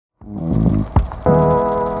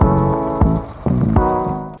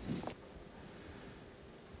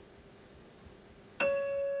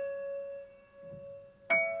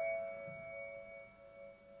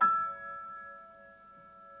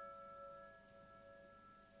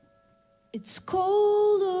It's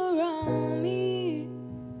cold around me.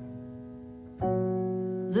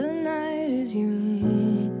 The night is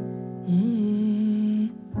young.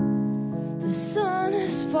 The sun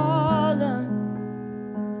has fallen,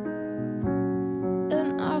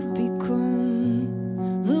 and I've become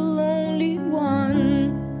the lonely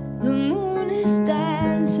one. The moon is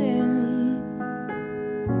dancing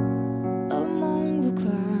among the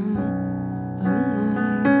clouds,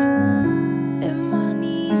 and my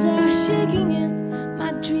knees are shaking and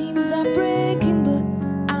my dreams are breaking. But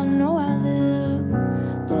I know I live,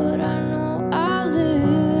 but I know I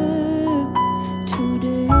live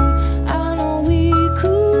today. I know we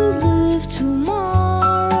could live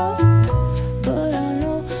tomorrow, but I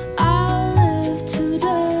know I live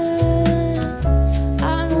today.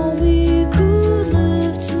 I know we could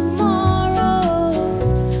live tomorrow,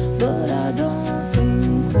 but I don't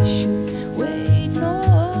think we should wait no.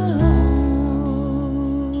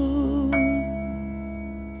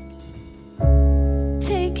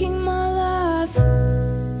 Taking my life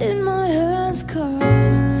in my hands,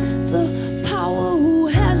 'cause the power who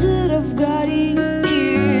has it, I've got it.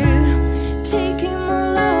 Taking my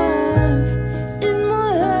life in my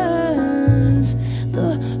hands,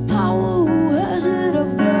 the power who has it,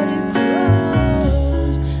 I've got it.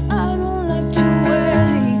 'Cause I don't like to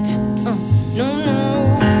wait. No, no,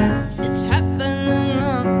 it's happening.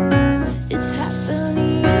 It's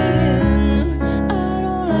happening. I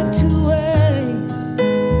don't like to wait.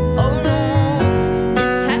 Oh no,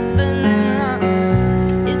 it's happening.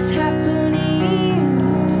 It's happening.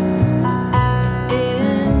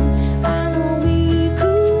 And I know we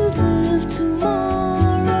could live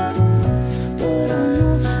tomorrow, but I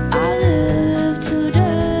know I live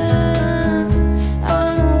today. I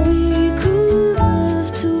know we could live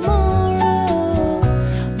tomorrow,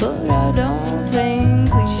 but I don't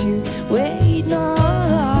think we should wait.